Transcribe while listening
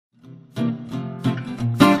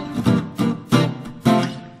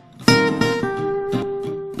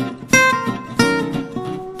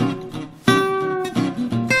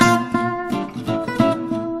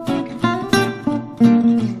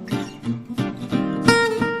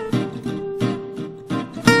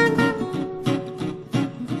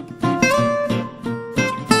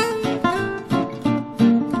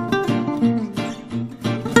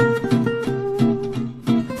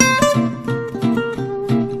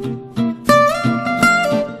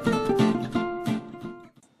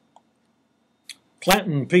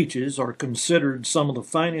Clanton peaches are considered some of the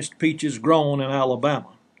finest peaches grown in Alabama,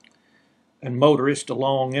 and motorists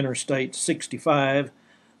along Interstate 65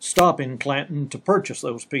 stop in Clanton to purchase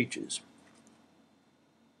those peaches.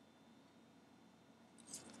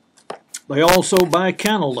 They also buy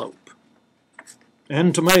cantaloupe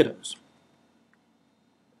and tomatoes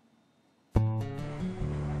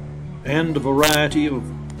and a variety of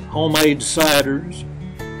homemade ciders,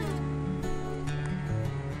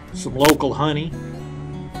 some local honey,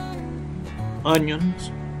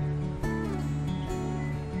 onions,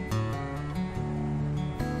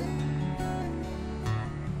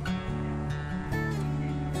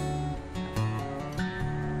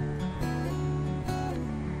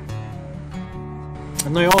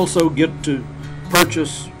 and they also get to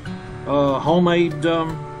purchase homemade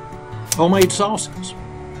sauces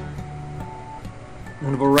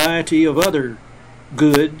and a variety of other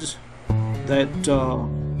goods that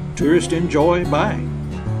tourists enjoy buying.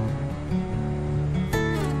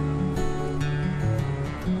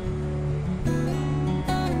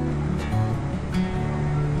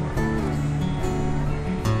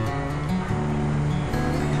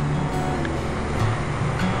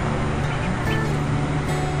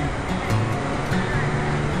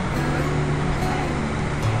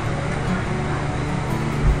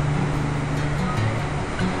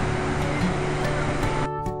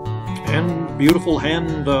 And beautiful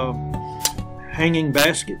hand hanging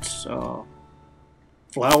baskets,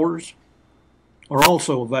 flowers are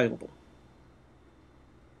also available.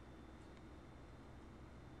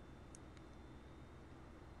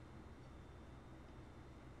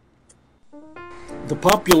 The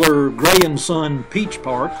popular Gray and Sun Peach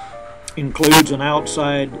Park includes an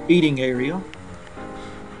outside eating area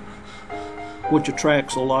which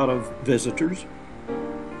attracts a lot of visitors.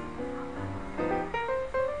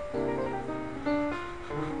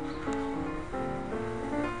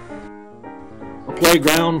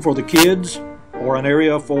 Playground for the kids, or an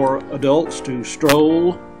area for adults to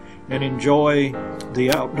stroll and enjoy the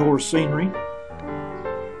outdoor scenery.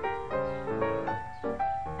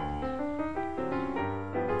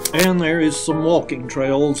 And there is some walking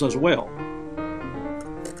trails as well.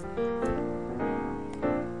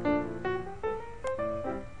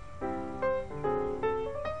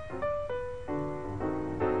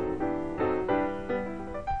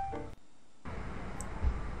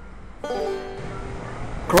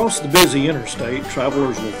 Across the busy interstate,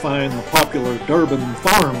 travelers will find the popular Durbin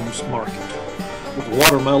Farms Market with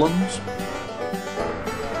watermelons,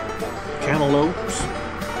 cantaloupes,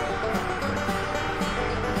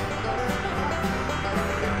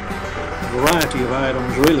 a variety of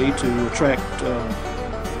items really to attract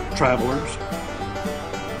travelers.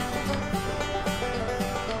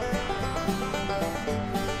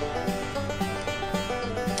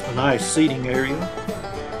 A nice seating area,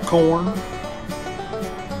 corn,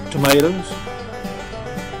 tomatoes,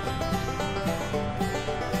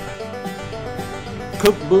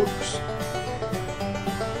 cookbooks,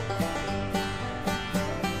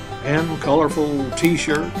 and colorful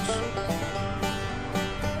t-shirts,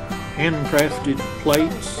 handcrafted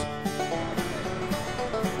plates,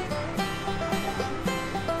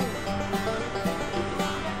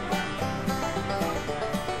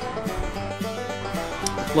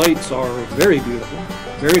 the plates are very beautiful,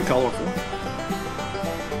 very colorful.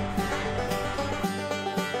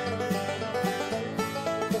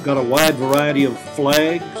 Got a wide variety of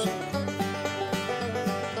flags,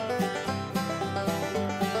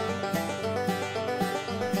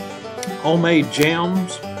 homemade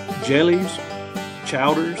jams, jellies,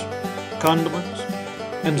 chowders, condiments,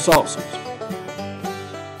 and sauces.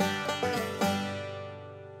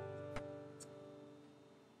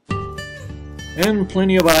 And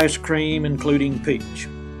plenty of ice cream, including peach.